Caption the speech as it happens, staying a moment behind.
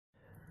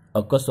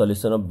aqueous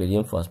solution of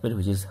barium phosphate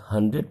which is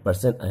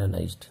 100%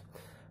 ionized.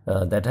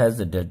 That has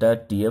the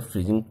delta TF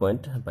freezing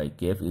point by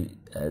KF is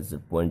as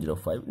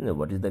 0.05.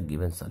 What is the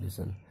given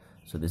solution?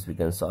 So this we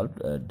can solve.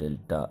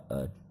 Delta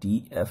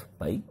TF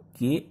by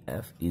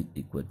KF is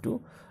equal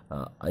to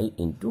I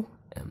into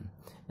M.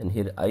 And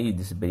here I,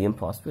 this is barium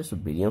phosphate. So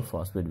barium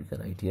phosphate we can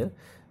write here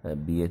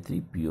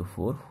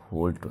Ba3PO4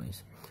 whole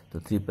twice. So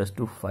 3 plus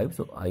 2 5.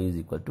 So I is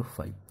equal to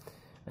 5.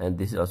 And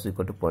this is also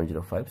equal to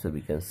 0.05. So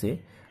we can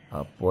say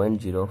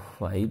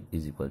 0.05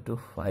 is equal to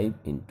 5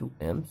 into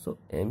M. So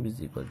M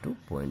is equal to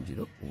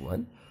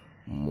 0.01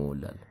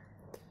 molar.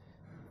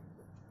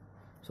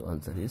 So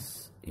answer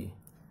is A.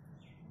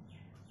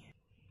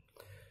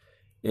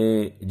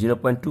 A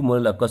 0.2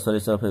 molar aqueous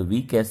solution of a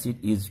weak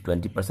acid is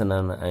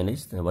 20%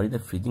 ionized. What is the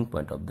freezing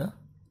point of the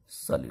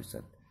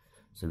solution?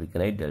 So we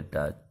can write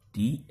delta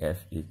TF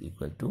is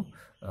equal to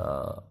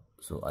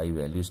so I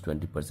value is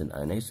 20%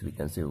 ionized. So we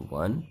can say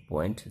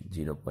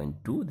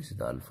 1.0.2. This is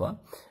the alpha,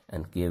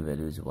 and K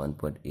value is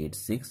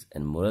 1.86,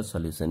 and molar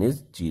solution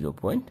is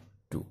 0.2.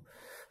 So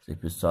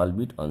if you solve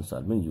it, on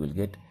solving you will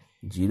get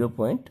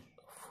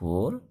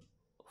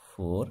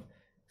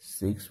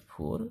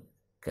 0.4464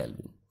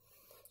 Kelvin.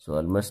 So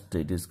almost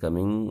it is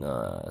coming.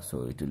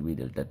 So it will be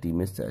delta T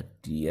means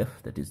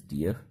TF, that is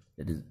TF,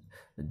 that is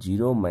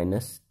 0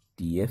 minus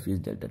TF is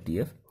delta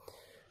TF.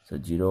 So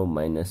 0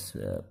 minus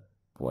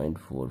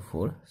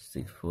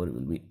 0.4464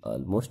 will be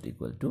almost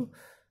equal to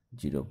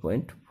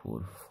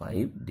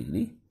 0.45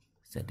 degree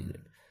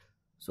centigrade.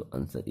 So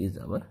answer is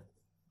our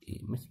A,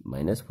 means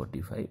minus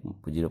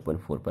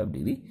 0.45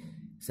 degree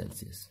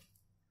Celsius.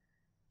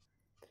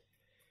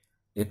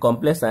 A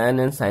complex ion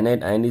and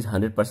cyanide ion is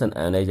 100%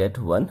 ionized at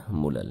 1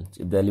 molar.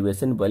 If the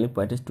elevation boiling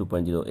point is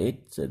 2.08,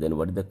 so then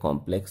what is the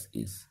complex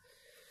is?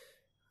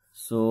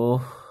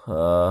 So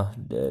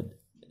the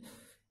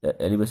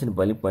elevation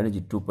boiling point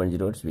is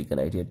 2.08, so we can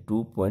write here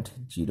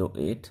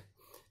 2.08,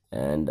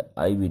 and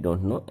I we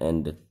don't know,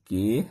 and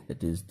K,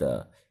 that is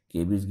the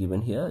KB is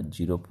given here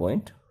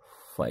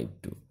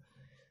 0.52.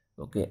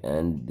 Okay,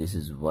 and this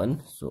is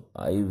 1, so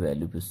I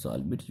value, to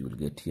solve it you will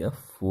get here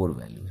 4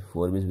 values.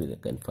 4 means we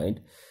can find,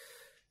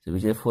 so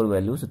which are 4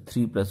 values? So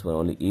 3 plus 1,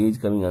 only A is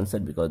coming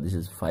answered because this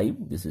is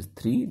 5, this is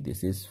 3,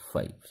 this is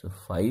 5. So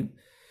 5,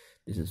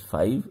 this is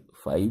 5,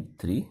 5,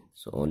 3,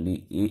 so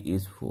only A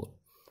is 4.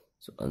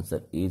 So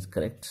answer A is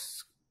correct.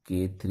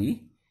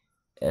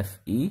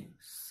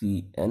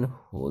 K3FeCN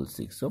whole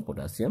 6. So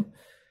potassium,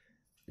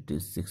 it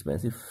is 6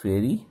 massive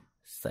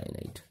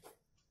ferricyanide.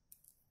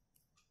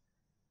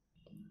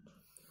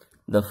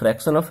 The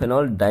fraction of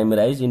phenol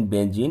dimerised in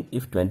benzene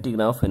if 20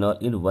 gram of phenol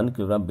in 1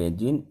 kilogram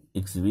benzene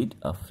exhibit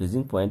a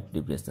freezing point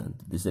depression.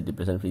 This is a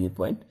depression freezing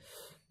point.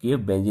 K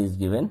of benzene is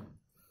given.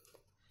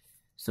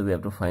 So we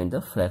have to find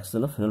the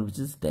fraction of phenol which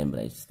is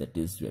dimerised. That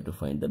is, we have to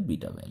find the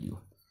beta value.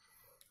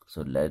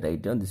 So let's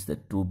write down, this is the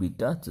 2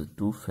 beta, so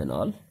 2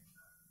 phenol.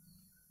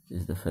 This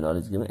is the phenol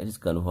is given, it is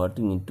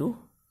converting into,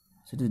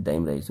 so it is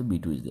dimerized, so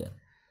B2 is there.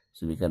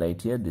 So we can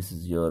write here, this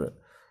is your,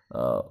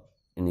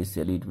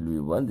 initially it will be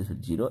 1, this will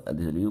be 0, and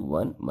this will be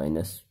 1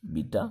 minus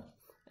beta,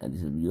 and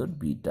this will be your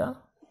beta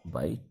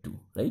by 2,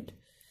 right?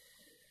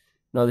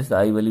 Now this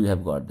I value, we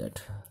have got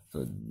that.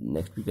 So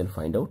next we can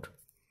find out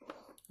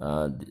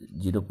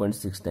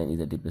 0.69 is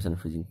the depression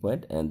freezing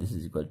point, and this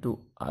is equal to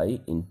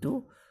I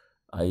into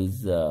I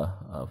is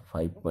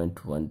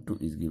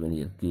 5.12 is given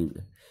here,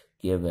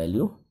 K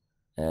value,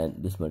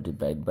 and this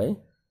multiplied by,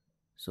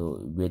 so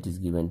weight is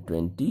given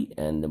 20,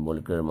 and the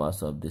molecular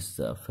mass of this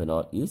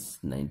phenol is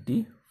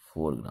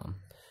 94 gram.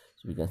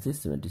 So we can say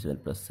 77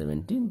 plus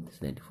 17 is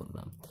 94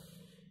 gram.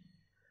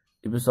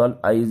 If you solve,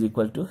 I is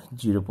equal to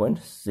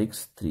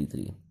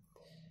 0.633.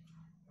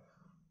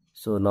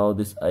 So now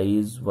this I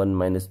is 1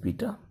 minus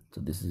beta. So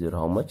this is your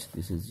how much?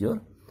 This is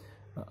your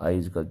I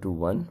is equal to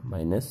 1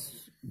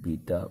 minus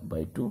beta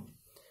by 2,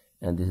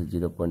 and this is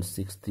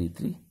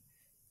 0.633.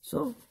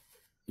 So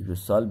if you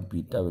solve,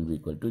 beta will be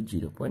equal to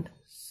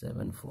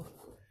 0.74.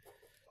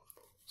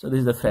 So this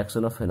is the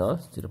fraction of phenol,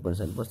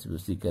 0.74. If you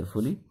see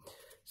carefully,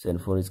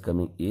 74 is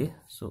coming A,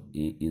 so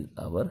A is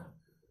our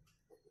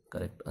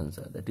correct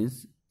answer. That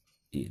is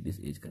A. This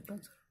is correct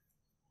answer.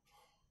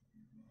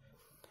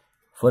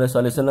 For a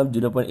solution of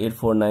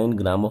 0.849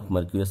 gram of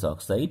mercurous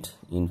oxide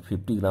in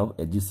 50 gram of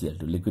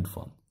HgCl2 liquid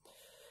form,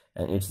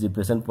 and its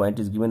depression point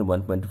is given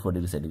 1.4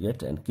 degree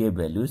centigrade, and K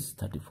value is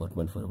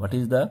 34.4. What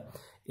is the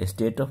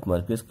state of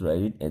mercurous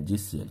chloride in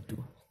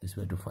HgCl2? This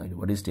way to find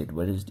what is state.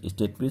 What is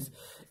state, please?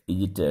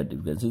 Is it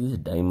you can see this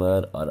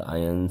dimer or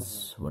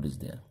ions? What is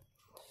there?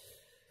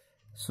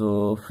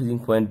 So freezing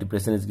point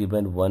depression is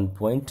given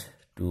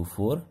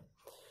 1.24,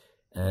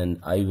 and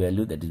I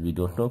value, that is we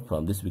don't know.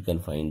 From this we can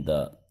find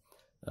the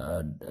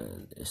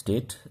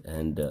state,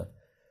 and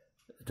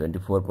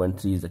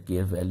 24.3 is the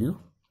K value,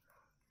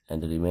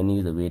 and the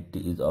remaining the weight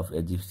is of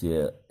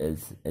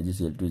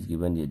HgCl2 is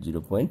given here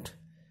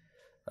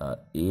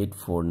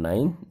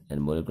 0.849,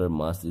 and molecular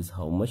mass is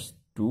how much?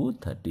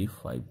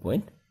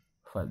 235.5.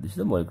 This is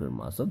the molecular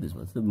mass of this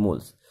one, the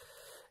moles,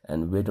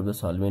 and weight of the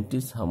solvent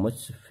is how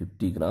much?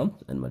 50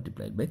 grams and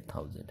multiplied by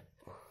 1000.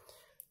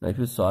 Now if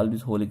you solve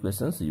this whole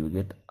equation, so you will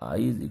get I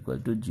is equal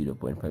to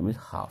 0.5 means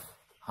half.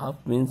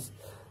 Half means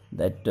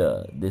that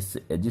this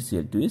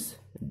HgCl2 is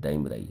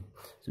dimerized.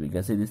 So we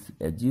can say this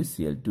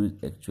HgCl2 is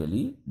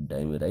actually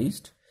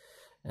dimerized,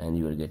 and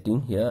you are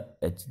getting here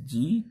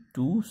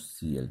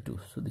Hg2Cl2.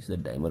 So this is a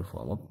dimer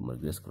form of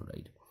mercurous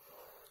chloride.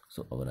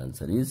 So our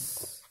answer will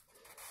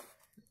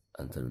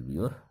be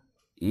your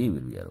A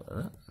will be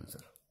our answer.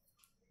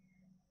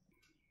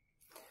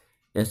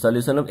 A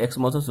solution of X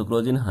moles of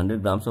sucrose in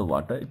 100 grams of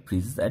water, it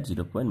freezes at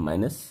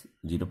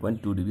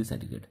 -0.2 degrees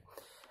centigrade.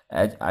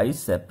 As ice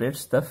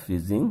separates the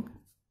freezing,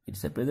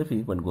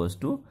 point goes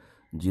to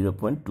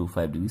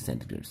 0.25 degrees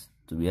centigrade.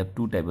 So we have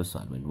two types of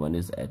solvent. One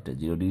is at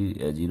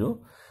 0.2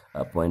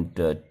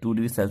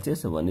 degrees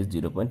Celsius, one is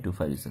 0.25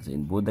 degrees Celsius.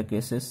 In both the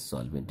cases,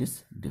 solvent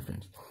is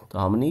different. So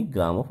how many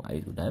gram of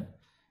ice would have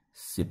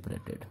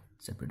separated?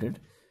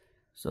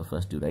 So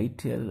first you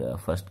write here,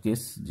 first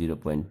case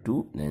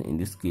 0.2, and in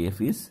this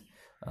Kf is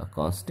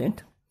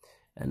constant,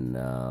 and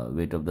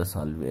weight of the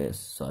solid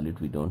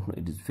we don't know,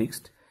 it is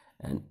fixed,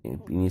 and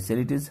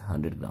initially it is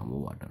 100 gram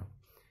of water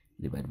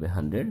divided by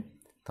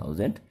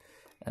 100,000,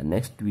 and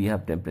next we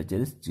have temperature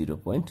is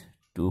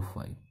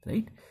 0.25,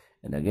 right?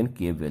 And again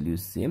K value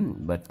is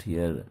same, but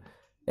here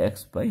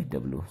X by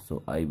W,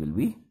 so I will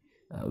be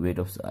weight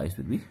of ice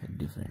will be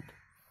different.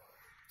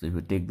 So if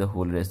you take the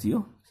whole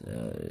ratio,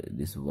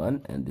 this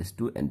 1 and this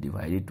 2, and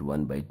divide it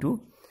 1 by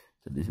 2,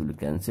 so this will be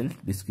cancelled,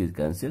 this is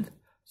cancelled,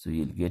 so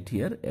you will get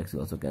here X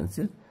also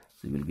cancelled,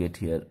 so you will get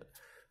here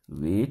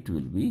weight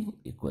will be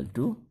equal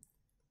to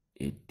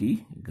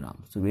 80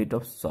 grams. So weight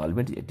of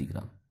solvent is 80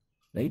 grams,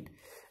 right?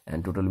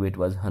 And total weight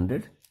was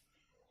 100,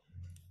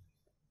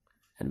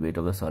 and weight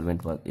of the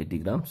solvent was 80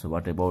 grams. So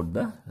what about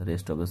the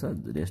rest of is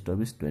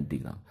 20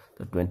 grams.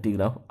 So 20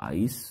 grams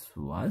ice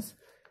was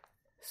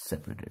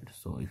separated.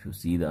 So if you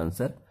see the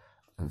answer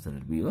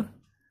will be your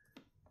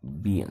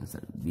B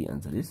answer. B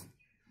answer is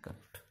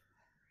correct.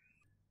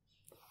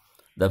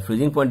 The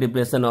freezing point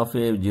depression of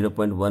a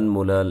 0.1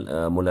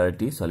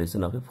 molarity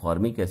solution of a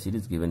formic acid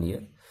is given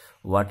here.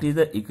 What is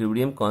the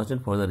equilibrium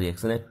constant for the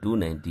reaction at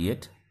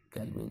 298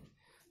 Kelvin?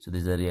 So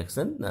this is a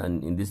reaction,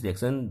 and in this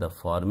reaction the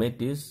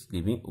formate is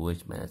giving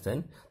OH minus,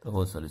 and the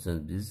whole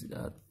solution is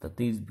the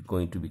thing is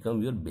going to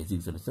become your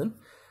basic solution.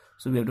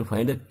 So we have to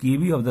find a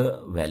kV of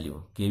the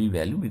value,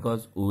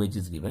 because OH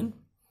is given.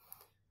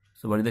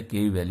 So what is the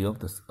kV value of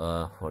this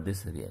for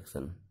this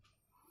reaction?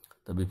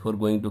 So before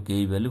going to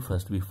kV value,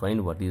 first we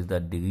find what is the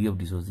degree of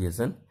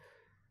dissociation.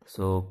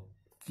 So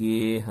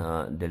K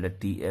delta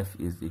TF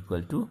is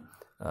equal to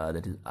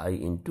that is I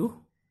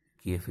into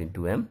Kf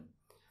into M.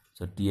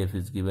 So TF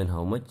is given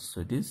how much?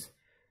 So it is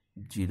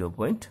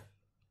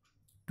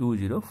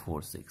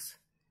 0.2046,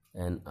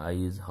 and I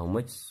is how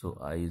much? So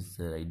I is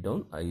write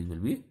down, I will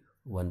be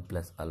 1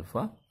 plus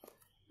alpha,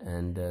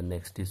 and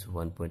next is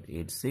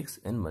 1.86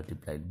 and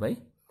multiplied by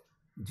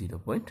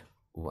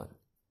 0.1.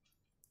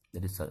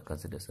 That is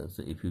consideration.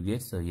 So if you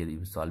get, so here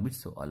you solve it,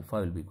 so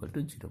alpha will be equal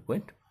to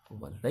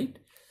 0.1, right?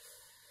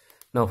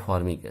 Now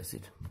formic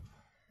acid.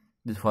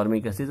 This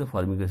formic acid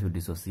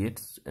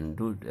dissociates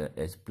into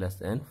H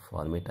plus and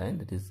formate ion,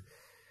 that is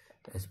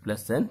H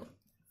plus and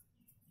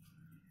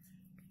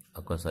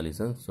aqua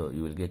solution. So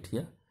you will get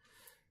here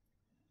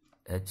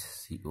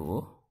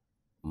HCO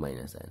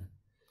minus ion.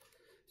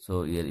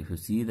 So here if you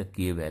see, the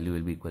K value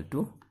will be equal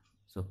to,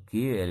 so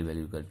K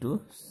value equal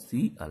to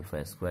C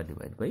alpha square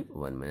divided by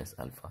 1 minus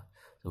alpha.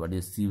 So what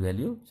is C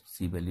value?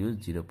 C value is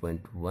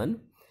 0.1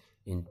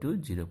 into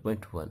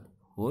 0.1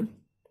 whole,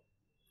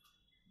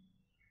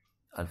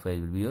 alpha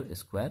will be your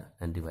square,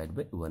 and divide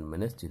by 1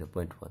 minus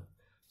 0.1.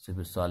 So if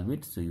you solve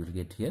it, so you will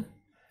get here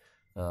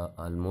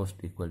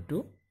almost equal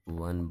to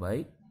 1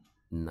 by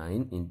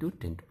 9 into 10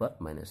 to the power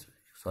minus.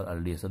 So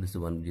already, so this is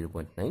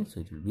 0.9, so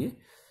it will be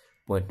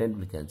 0.9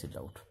 will cancel it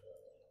out.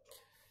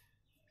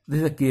 This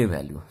is the K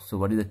value. So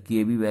what is the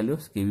KB value?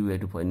 KB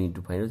value need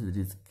to find out. This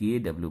is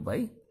KW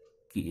by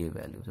KA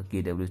value. So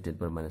KW is 10 to the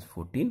power minus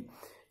 14,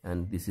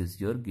 and this is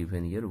your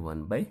given here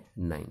 1 by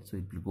 9. So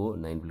it will go,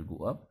 9 will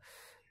go up,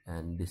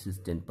 and this is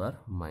 10 to the power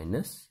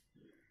minus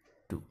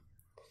 2.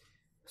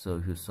 So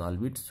if you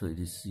solve it, so it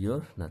is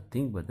your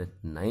nothing but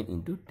that 9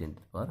 into 10 to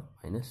the power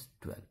minus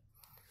 12.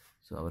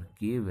 So our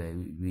K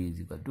value is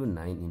equal to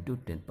 9 into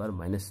 10 to the power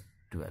minus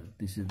 12.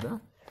 This is the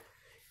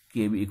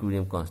Kb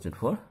equilibrium constant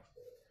for,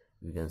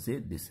 we can say,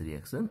 this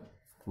reaction.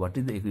 What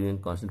is the equilibrium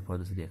constant for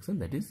this reaction?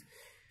 That is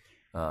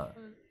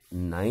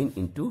 9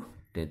 into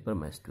 10 to the power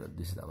minus 12.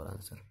 This is our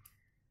answer.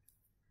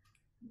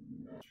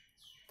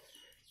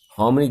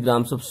 How many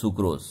grams of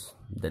sucrose,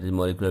 that is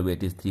molecular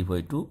weight is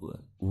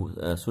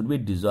 342, should be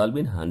dissolved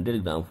in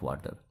 100 grams of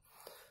water?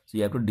 So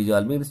you have to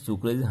dissolving the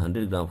sucrose in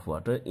 100 grams of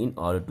water in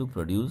order to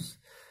produce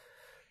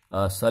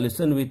a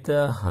solution with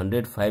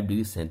 105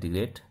 degrees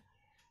centigrade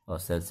or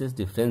Celsius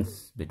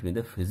difference between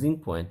the freezing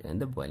point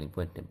and the boiling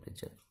point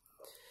temperature.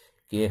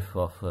 Kf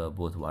of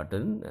both water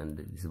and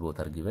this both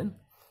are given.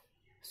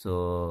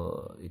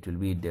 So it will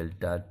be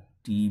delta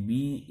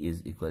TB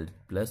is equal to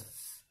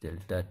plus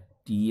delta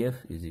TF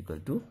is equal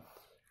to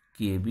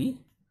KB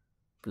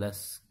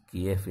plus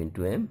KF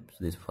into M.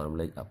 So this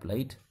formula is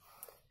applied,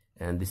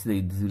 and this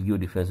will give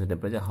difference in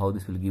temperature. How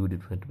this will give you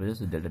different temperature?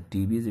 So delta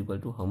TB is equal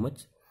to how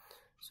much?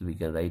 So we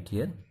can write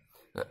here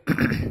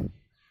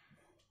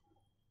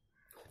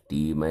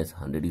T minus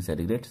 100 is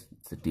centigrade,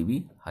 so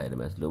TB higher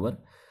minus lower,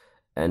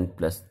 and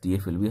plus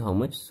TF will be how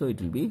much? So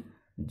it will be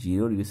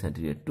 0 degree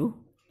centigrade to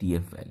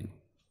TF value,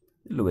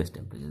 lowest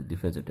temperature. The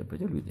difference of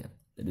temperature will be there,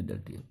 that is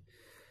delta TF.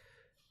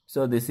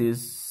 So this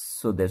is,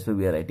 so that's why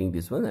we are writing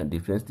this one, and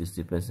difference, this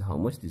difference is how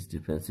much? This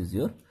difference is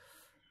your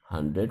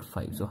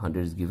 105. So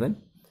 100 is given,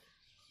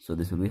 so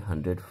this will be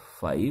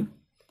 105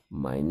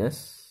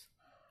 minus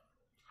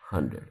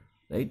 100,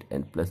 right,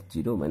 and plus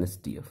 0 minus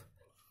TF.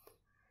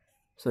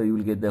 So you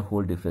will get the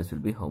whole difference will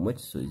be how much?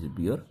 So it will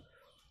be your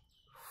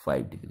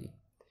 5 degree,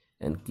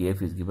 and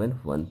KF is given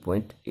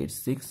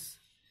 1.86,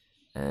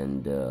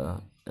 and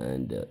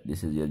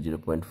this is your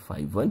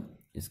 0.51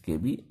 is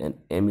KB, and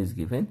M is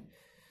given.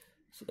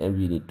 So M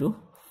we need to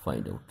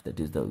find out, that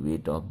is the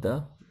weight of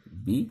the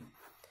B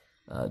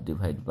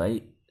divided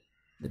by,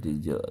 that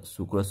is your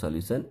sucrose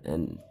solution,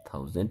 and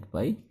 1000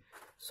 by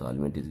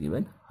solvent is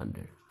given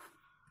 100.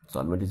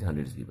 Solvent is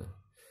 100 is given,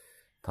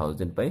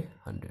 1000 by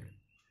 100,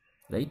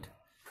 right?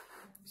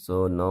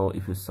 So now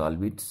if you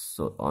solve it,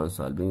 so on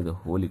solving the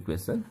whole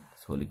equation,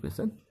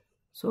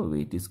 so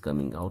weight is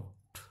coming out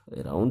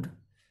around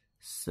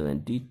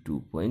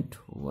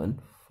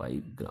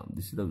 72.15 gram.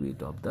 This is the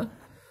weight of the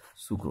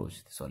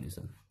sucrose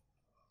solution.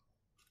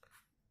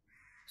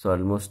 So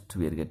almost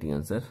we are getting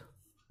answer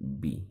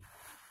B.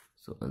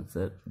 So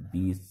answer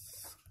B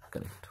is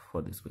correct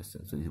for this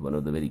question. So this is one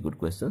of the very good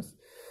questions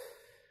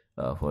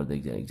for the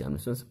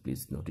examinations.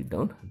 Please note it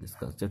down, this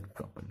concept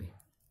properly.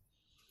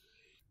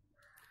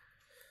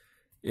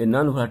 A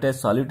non-volatile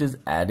solute is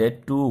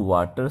added to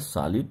water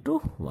solid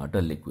to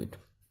water liquid.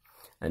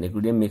 An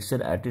equilibrium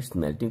mixture at its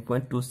melting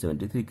point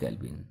 273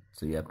 Kelvin.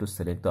 So you have to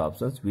select the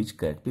options which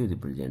correctly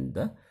represent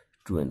the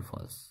true and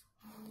false.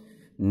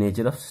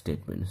 Nature of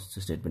statements.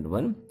 So statement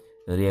 1,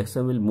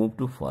 reaction will move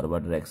to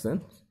forward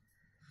direction.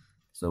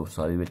 So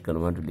solid will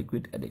convert to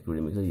liquid at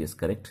equilibrium mixture. Yes,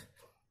 correct.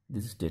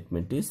 This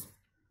statement is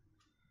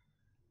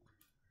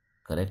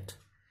correct.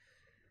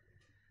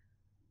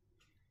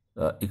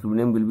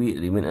 Equilibrium will be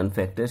remain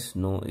unaffected.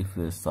 No, if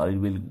solid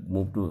will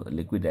move to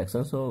liquid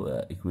reaction, so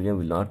equilibrium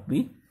will not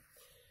be.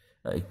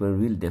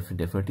 Equilibrium will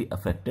definitely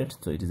affected.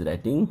 So it is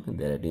writing,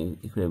 they are writing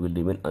equilibrium will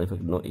remain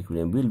unaffected. No,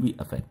 equilibrium will be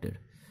affected.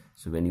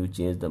 So when you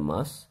change the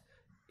mass,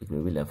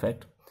 equilibrium will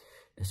affect.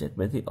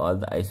 Statement 3, all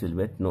the ice will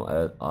melt.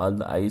 No, all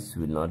the ice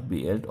will not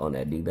be held on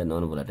adding the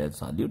non-volatile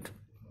solute.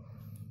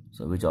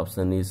 So which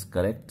option is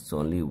correct? So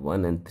only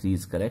 1 and 3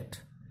 is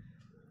correct.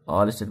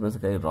 All statements are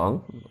correct.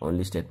 Wrong.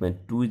 Only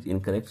statement 2 is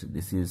incorrect.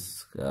 This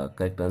is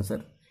correct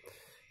answer.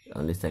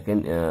 Only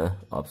second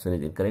option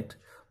is incorrect.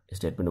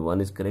 Statement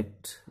 1 is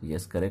correct.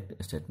 Yes, correct.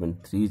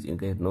 Statement 3 is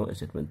incorrect. No,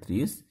 statement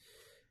 3 is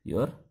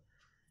your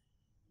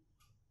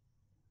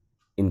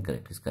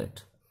incorrect. Is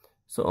correct.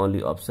 So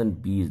only option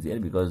B is there,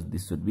 because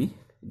this should be,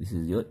 this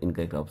is your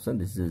incorrect option,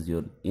 this is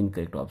your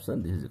incorrect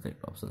option, this is the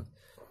correct option.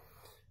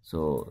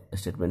 So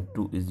statement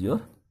 2 is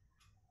your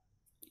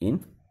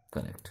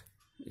incorrect.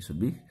 It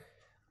should be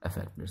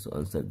affected. So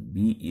answer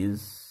B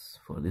is,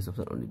 for this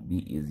option only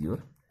B is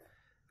your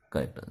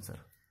correct answer.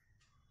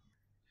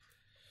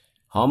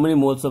 How many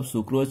moles of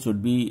sucrose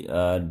should be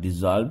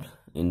dissolved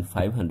in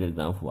 500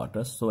 grams of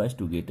water so as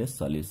to get a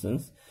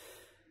solution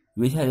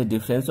which has a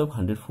difference of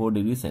 104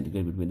 degrees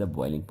centigrade between the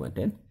boiling point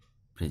and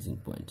freezing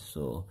point?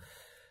 So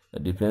the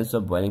difference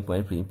of boiling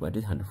point and freezing point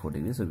is 104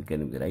 degrees. So we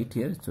can write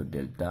here, so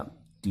delta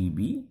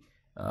TB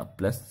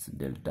plus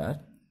delta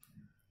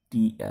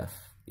TF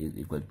is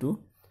equal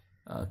to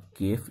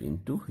Kf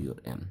into your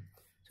M.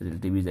 So delta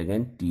TB is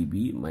again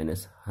TB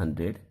minus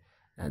 100,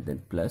 and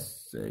then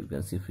plus you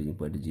can see freezing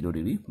point is 0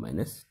 degree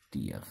minus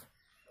TF,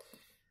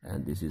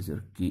 and this is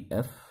your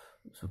Kf.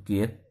 So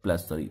Kf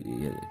plus, sorry,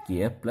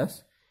 Kf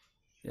plus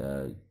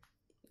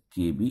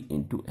Kb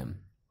into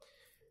M.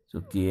 So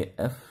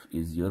Kf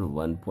is your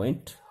 1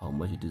 point, how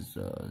much it is,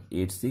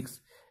 86,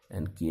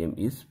 and Km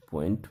is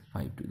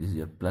 0.52. This is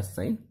your plus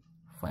sign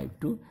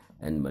 52,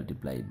 and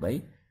multiplied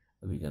by,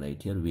 we can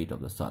write here, weight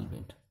of the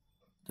solvent.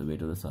 So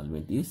weight of the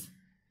solvent is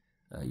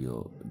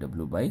your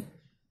W by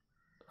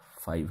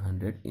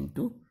 500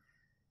 into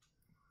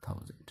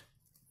 1000,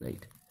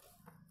 right?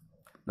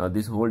 Now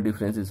this whole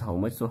difference is how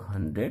much? So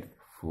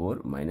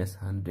 104 minus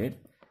 100,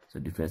 so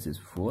difference is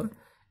 4,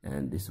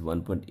 and this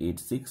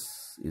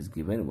 1.86 is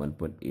given,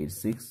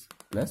 1.86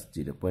 plus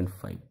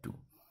 0.52,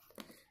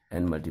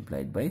 and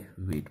multiplied by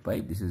weight by,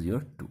 this is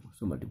your 2,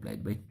 so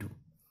multiplied by 2.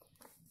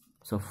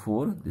 So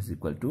 4, this is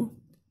equal to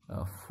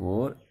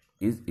 4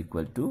 is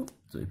equal to,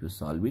 so if you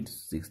solve it,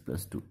 6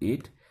 plus 2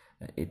 8,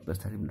 8 plus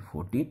 13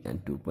 14,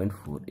 and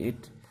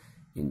 2.48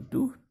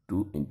 into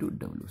 2 into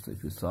W. So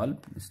if you solve,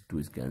 this 2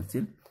 is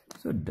cancelled,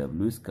 so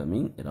W is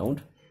coming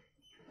around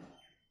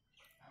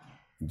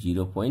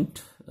 0.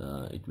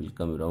 It will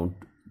come around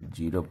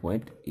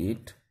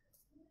 0.8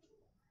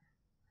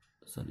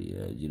 sorry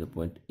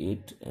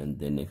 0.8, and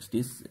then next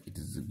is, it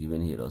is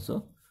given here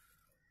also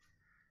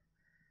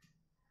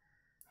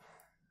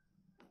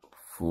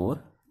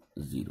 40.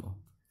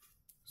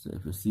 So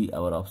if you see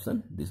our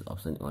option, this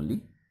option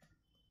only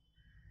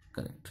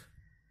correct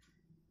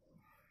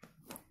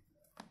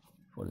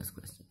for this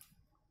question.